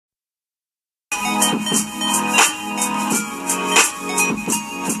Welcome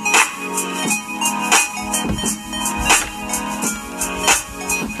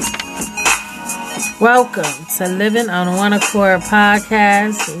to Living on One Accord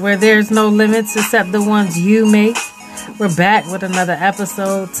podcast, where there's no limits except the ones you make. We're back with another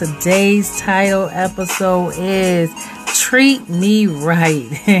episode. Today's title episode is Treat Me Right.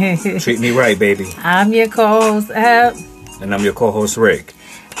 Treat me right, baby. I'm your co-host, Ab. And I'm your co-host, Rick.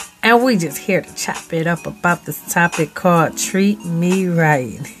 And we just here to chop it up about this topic called Treat Me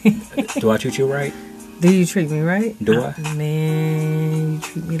Right. Do I treat you right? Do you treat me right? Do I? Man, you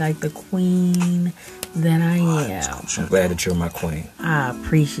treat me like the queen that I am. I'm glad that you're my queen. I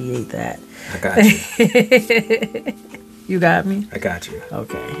appreciate that. I got you. You got me? I got you.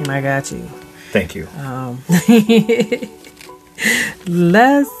 Okay, and I got you. Thank you.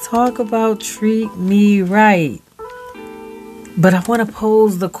 Let's talk about treat me right. But I want to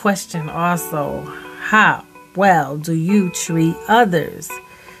pose the question also, how well do you treat others?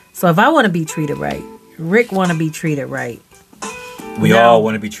 So if I want to be treated right, Rick want to be treated right. We all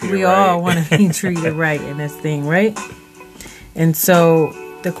want to be treated right. We all want to be treated right in this thing, right? And so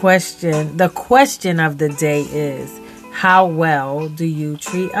the question of the day is, how well do you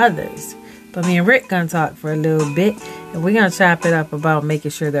treat others? But me and Rick gonna talk for a little bit, and we're gonna chop it up about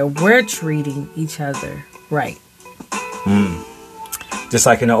making sure that we're treating each other right. Just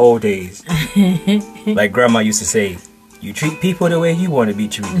like in the old days. Like Grandma used to say, you treat people the way you want to be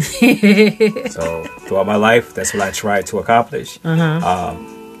treated. So throughout my life, that's what I tried to accomplish.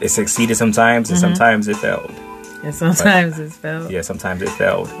 It succeeded sometimes, and sometimes it failed. And sometimes it failed. Yeah, sometimes it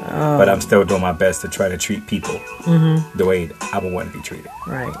failed. But I'm still doing my best to try to treat people the way I would want to be treated.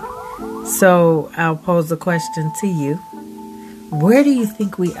 Right. So I'll pose the question to you. Where do you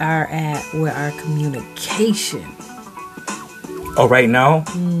think we are at with our communication? Oh, right now?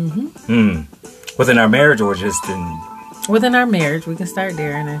 Within our marriage or just in... Within our marriage, we can start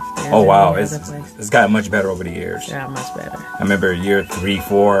there. And oh, wow. It's gotten much better over the years. Yeah, much better. I remember year 3,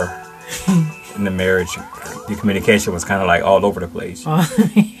 4 in the marriage, the communication was kind of like all over the place.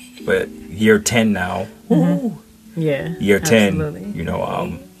 But year 10 now, yeah, year 10, absolutely. you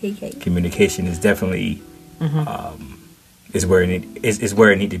know, communication is definitely is where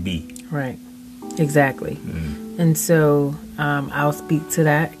it need to be. Right. Exactly. And so I'll speak to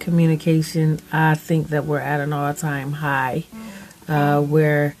that. Communication, I think that we're at an all-time high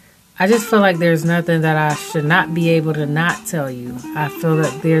where I just feel like there's nothing that I should not be able to not tell you. I feel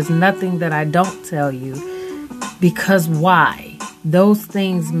that there's nothing that I don't tell you, because why? Those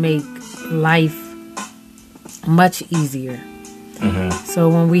things make life much easier. So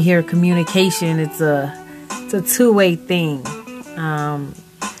when we hear communication, it's a two-way thing.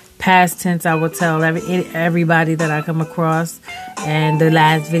 Past tense, I will tell everybody that I come across. And the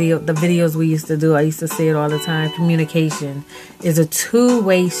videos we used to do, I used to say it all the time. Communication is a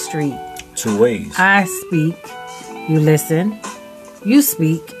two-way street. 2 ways. I speak, you listen. You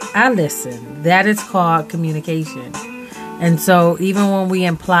speak, I listen. That is called communication. And so even when we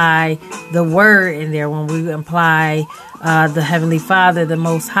imply the word in there, when we imply the Heavenly Father, the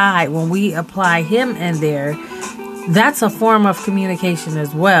Most High, when we apply Him in there, that's a form of communication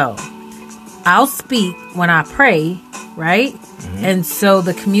as well. I'll speak when I pray, right? And so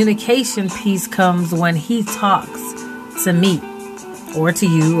the communication piece comes when He talks to me or to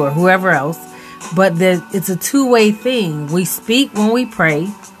you or whoever else. But it's a two-way thing. We speak when we pray,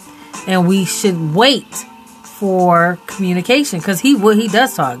 and we should wait for communication, because he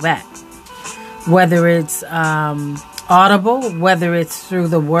does talk back. Whether it's audible, whether it's through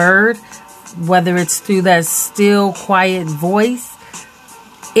the word, whether it's through that still, quiet voice,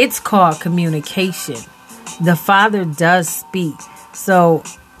 it's called communication. The Father does speak. So,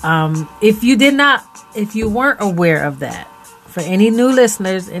 if you weren't aware of that, for any new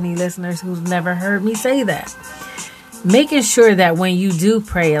listeners, any listeners who's never heard me say that, making sure that when you do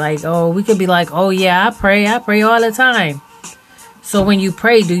pray, like, we could be like, oh yeah, I pray all the time. So when you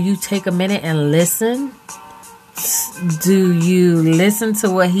pray, do you take a minute and listen? Do you listen to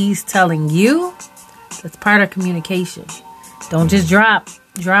what He's telling you? That's part of communication. Don't just drop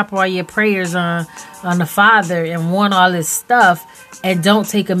all your prayers on the Father and want all this stuff, and don't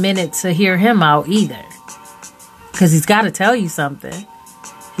take a minute to hear Him out either. Because He's got to tell you something.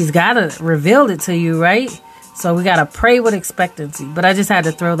 He's got to reveal it to you, right? So we got to pray with expectancy. But I just had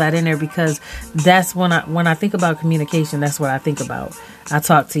to throw that in there, because that's when I think about communication, that's what I think about. I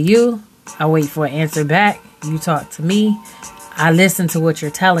talk to you. I wait for an answer back. You talk to me. I listen to what you're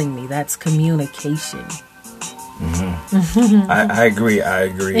telling me. That's communication. I agree.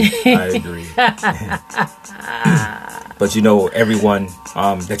 But you know, everyone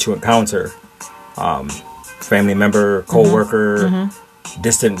that you encounter family member, co-worker,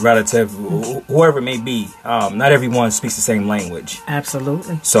 distant relative, whoever it may be. Not everyone speaks the same language.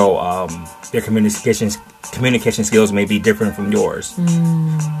 Absolutely. So their communication skills may be different from yours.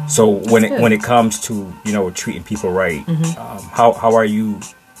 So when it comes to, you know, treating people right, how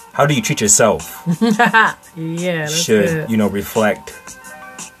do you treat yourself? Yeah, that's should good. You know, reflect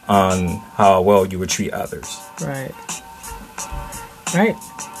on how well you would treat others. Right.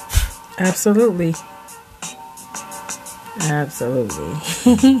 Absolutely.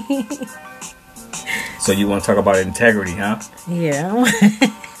 So you want to talk about integrity, huh? Yeah.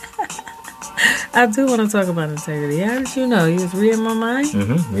 I do want to talk about integrity. How did you know? You was reading my mind?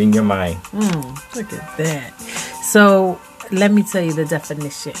 Reading your mind. Look at that. So let me tell you the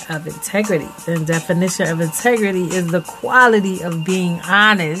definition of integrity. The definition of integrity is the quality of being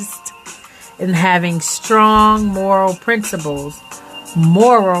honest and having strong moral principles,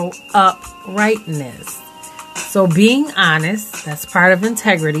 moral uprightness. So being honest, that's part of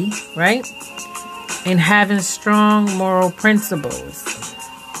integrity, right? And having strong moral principles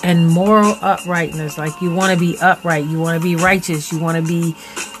and moral uprightness. Like you want to be upright, you want to be righteous, you want to be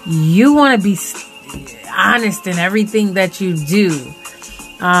honest in everything that you do.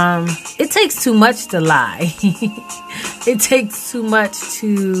 It takes too much to lie. It takes too much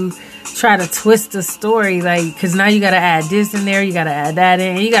to try to twist the story, like, because now you got to add this in there, you got to add that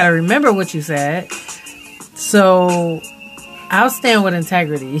in, and you got to remember what you said. So I'll stand with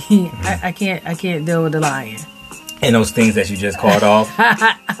integrity. I can't deal with the lying. And those things that you just called off,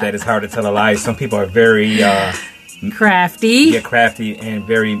 that is hard to tell a lie. Some people are very crafty. Yeah, crafty and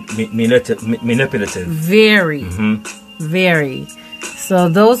very manipulative. Very. Very. So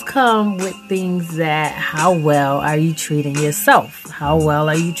those come with things that, how well are you treating yourself? How well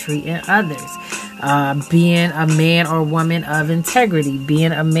are you treating others? Being a man or woman of integrity,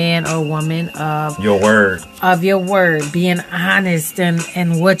 being a man or woman of your word, being honest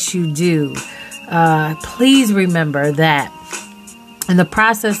in what you do. Please remember that in the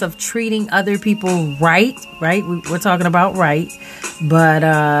process of treating other people right, we're talking about right, but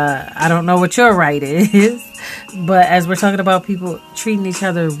I don't know what your right is. But as we're talking about people treating each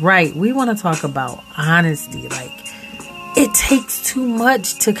other right, we want to talk about honesty. Like, it takes too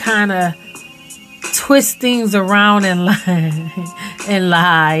much to kind of twist things around and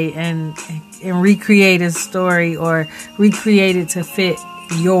lie and recreate a story or recreate it to fit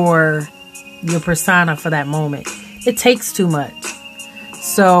your persona for that moment. It takes too much.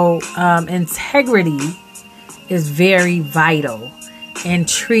 So integrity is very vital in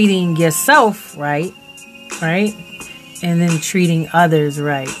treating yourself right, and then treating others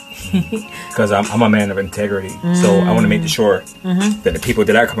right. Because I'm a man of integrity, so I want to make sure that the people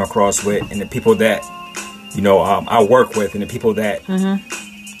that I come across with and the people that, you know, I work with and the people that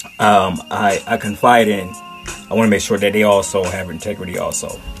I confide in, I want to make sure that they also have integrity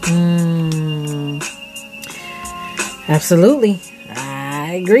also. Absolutely.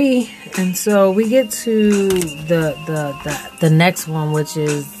 I agree. And so we get to the next one, which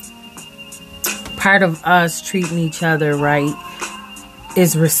is part of us treating each other right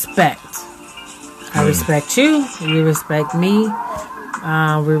is respect. I respect you. You respect me.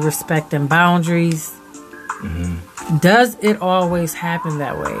 We're respecting boundaries. Does it always happen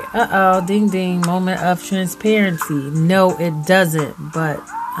that way? Ding ding, moment of transparency. No, it doesn't. But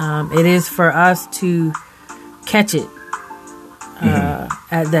it is for us to catch it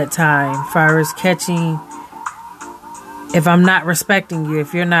at that time. As far as catching, if I'm not respecting you,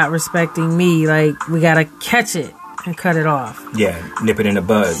 if you're not respecting me, like, we gotta catch it and cut it off. Yeah, nip it in the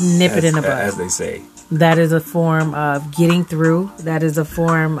bud. Nip it in the bud, as they say. That is a form of getting through. That is a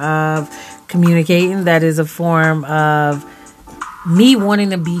form of communicating. That is a form of me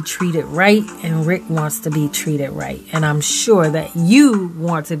wanting to be treated right, and Rick wants to be treated right, and I'm sure that you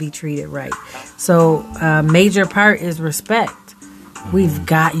want to be treated right. So a major part is respect. You've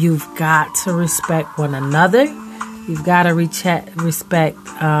got to respect one another. You've got to respect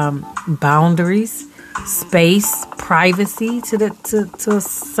boundaries, space, privacy to a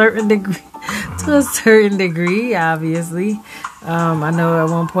certain degree. To a certain degree, obviously. I know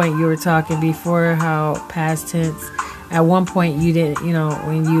at one point you were talking before how past tense. At one point you didn't, you know,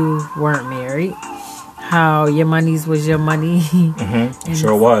 when you weren't married, how your money's was your money.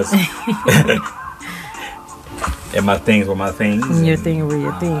 Sure was. And my things were my things. And your things were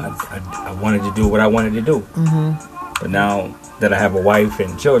your things. I wanted to do what I wanted to do. But now that I have a wife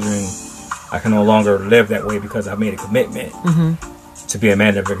and children, I can no longer live that way because I made a commitment to be a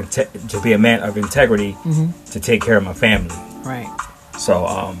man of integrity, to take care of my family. Right. So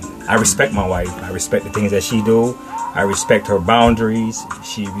I respect my wife. I respect the things that she do. I respect her boundaries.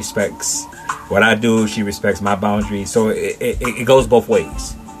 She respects what I do, she respects my boundaries. So it goes both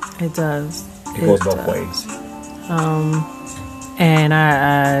ways. It does. It goes both ways. And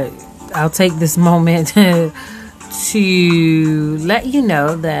I'll take this moment to let you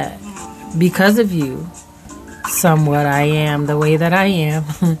know that because of you, somewhat I am the way that I am.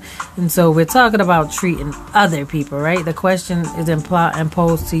 And so we're talking about treating other people, right? The question is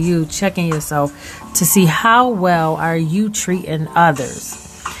imposed to you, checking yourself to see how well are you treating others.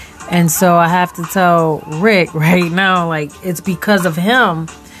 And so I have to tell Rick right now, like, it's because of him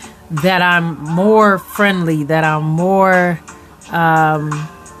that I'm more friendly, that I'm more,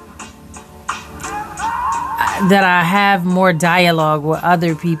 that I have more dialogue with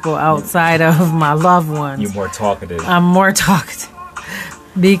other people outside of my loved ones. You're more talkative. I'm more talkative.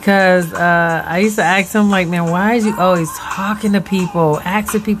 Because I used to ask him, like, man, why is you always talking to people,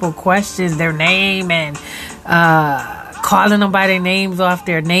 asking people questions, their name, and calling them by their names off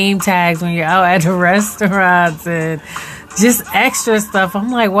their name tags when you're out at the restaurants and just extra stuff.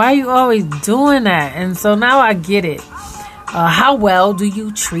 I'm like, why are you always doing that? And so now I get it. How well do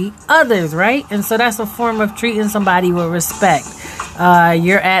you treat others, right? And so that's a form of treating somebody with respect.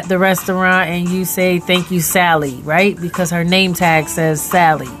 You're at the restaurant and you say, thank you, Sally, right? Because her name tag says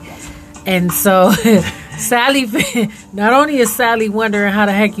Sally. And so Sally, not only is Sally wondering how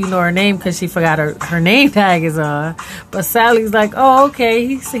the heck you know her name because she forgot her name tag is on, but Sally's like, oh, okay,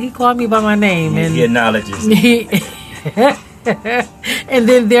 he called me by my name. And he acknowledges. And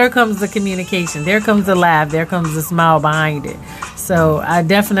then there comes the communication. There comes the laugh. There comes the smile behind it. So I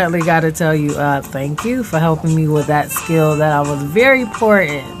definitely got to tell you, thank you for helping me with that skill that I was very poor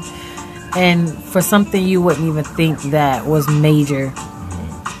in. And for something you wouldn't even think that was major,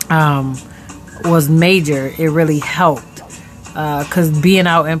 it really helped. Because being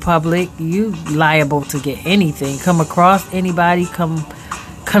out in public, you liable to get anything. Come across anybody, come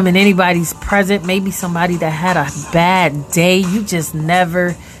in anybody's present, maybe somebody that had a bad day. You just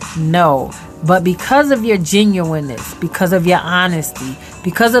never know. But because of your genuineness, because of your honesty,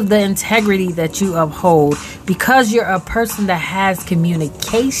 because of the integrity that you uphold, because you're a person that has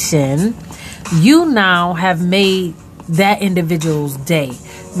communication, you now have made that individual's day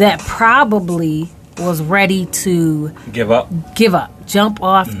that probably was ready to give up, jump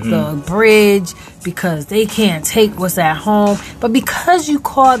off the bridge because they can't take what's at home. But because you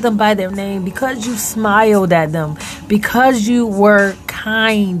called them by their name, because you smiled at them, because you were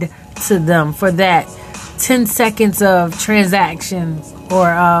kind to them for that 10 seconds of transaction or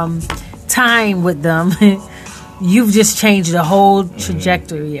time with them, you've just changed the whole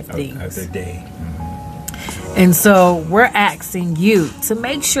trajectory of things. Of the day. And so we're asking you to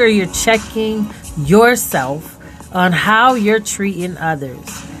make sure you're checking yourself on how you're treating others,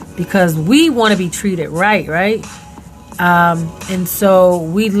 because we want to be treated right? And so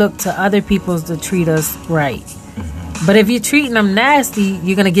we look to other people to treat us right. But if you're treating them nasty,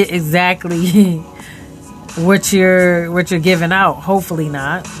 you're gonna get exactly what you're giving out. Hopefully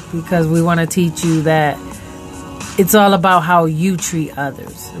not, because we want to teach you that it's all about how you treat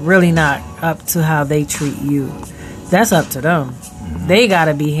others, really not up to how they treat you. That's up to them. They got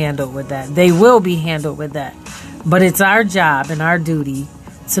to be handled with that. They will be handled with that. But it's our job and our duty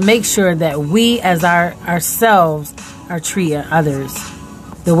to make sure that we as ourselves are treating others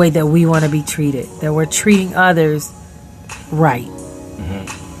the way that we want to be treated, that we're treating others right.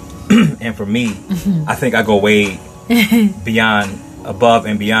 And for me, I think I go way above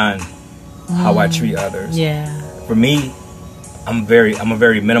and beyond how I treat others. Yeah. For me, I'm a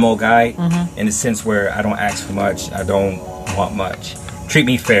very minimal guy in the sense where I don't ask for much. I don't want much. Treat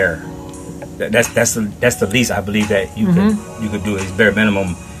me fair. That's the least I believe that you could do. Is bare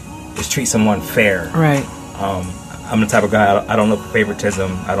minimum is treat someone fair. Right. I'm the type of guy. I don't look for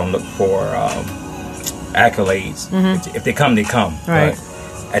favoritism. I don't look for accolades. If they come, they come. Right.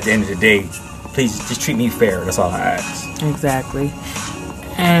 But at the end of the day, please just treat me fair. That's all I ask. Exactly.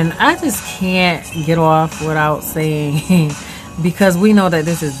 And I just can't get off without saying, because we know that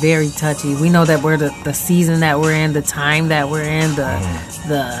this is very touchy. We know that we're the season that we're in, the time that we're in,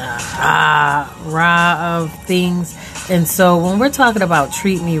 the raw of things. And so when we're talking about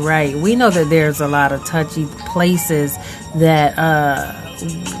treat me right, we know that there's a lot of touchy places that,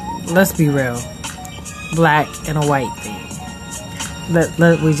 let's be real, black and a white thing.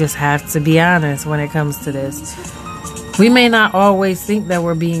 We just have to be honest when it comes to this. We may not always think that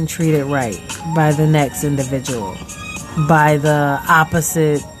we're being treated right by the next individual, by the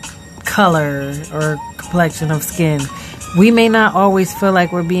opposite color or complexion of skin. We may not always feel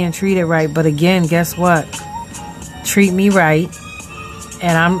like we're being treated right, but again, guess what? Treat me right,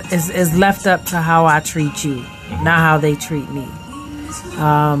 and it's left up to how I treat you, not how they treat me.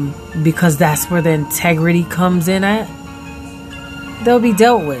 because that's where the integrity comes in at, they'll be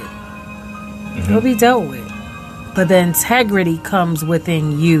dealt with. They'll be dealt with. But the integrity comes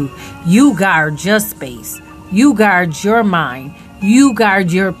within you. You guard your space. You guard your mind. You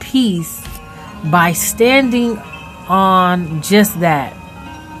guard your peace by standing on just that.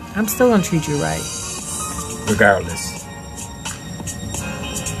 I'm still going to treat you right. Regardless.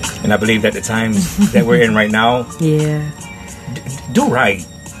 And I believe that the times that we're in right now, do right.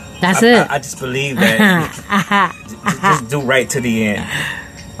 That's it. I just believe that just do right to the end.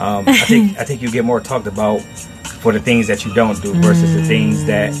 I think you get more talked about for the things that you don't do versus the things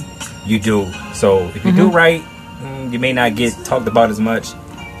that you do. So if you do right, you may not get talked about as much.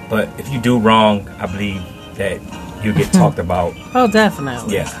 But if you do wrong, I believe that you get talked about. Oh,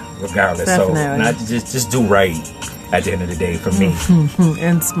 definitely. Yeah, regardless. Definitely. So not just do right at the end of the day for me.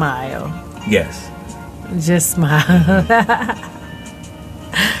 And smile. Yes. Just smile.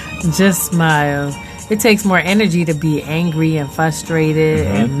 Just smile. It takes more energy to be angry and frustrated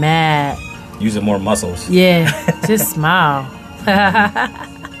and mad. Using more muscles. Yeah, just smile.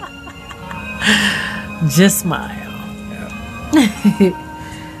 Just smile. Yeah.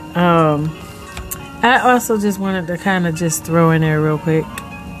 I also just wanted to kind of just throw in there real quick.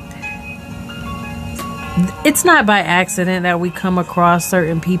 It's not by accident that we come across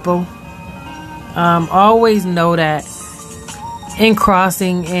certain people. Always know that in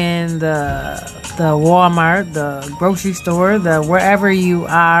crossing in the Walmart, the grocery store, the wherever you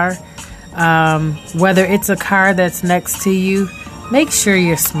are, whether it's a car that's next to you, make sure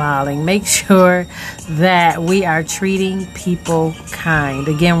you're smiling. Make sure that we are treating people kind.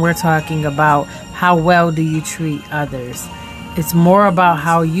 Again, we're talking about how well do you treat others. It's more about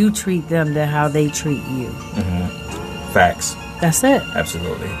how you treat them than how they treat you. Facts. That's it.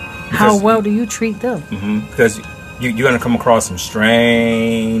 Absolutely. How well do you treat them? Because you're going to come across some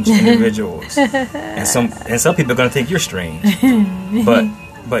strange individuals, and some people are going to think you're strange.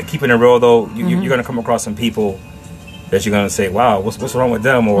 But keeping it real though, you're going to come across some people that you're going to say, "Wow, what's wrong with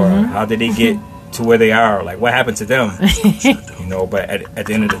them?" Or how did they get to where they are? Like, what happened to them? But at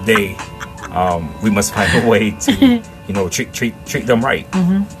the end of the day, we must find a way to treat them right.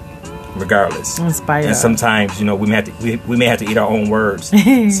 Regardless. And sometimes, we may have to eat our own words.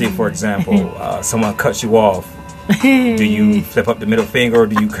 Say, for example, someone cuts you off. Do you flip up the middle finger, or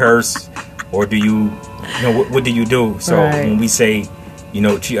do you curse, or do you, what do you do? So when we say,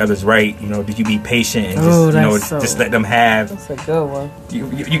 treat others right, do you be patient and just let them have? That's a good one.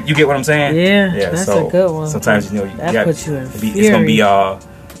 You get what I'm saying? Yeah, that's a good one. Sometimes that puts you in fury.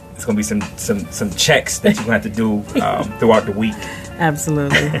 It's gonna be some checks that you're gonna have to do throughout the week.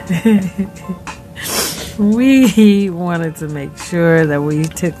 Absolutely. We wanted to make sure that we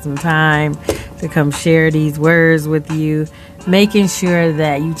took some time to come share these words with you, making sure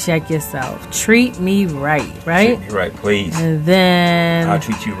that you check yourself. Treat me right? Treat me right, please. And then I'll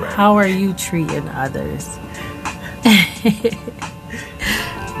treat you right. How are you treating others?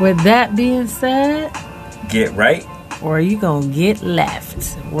 With that being said, get right, or are you gonna get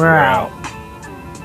left? We're out.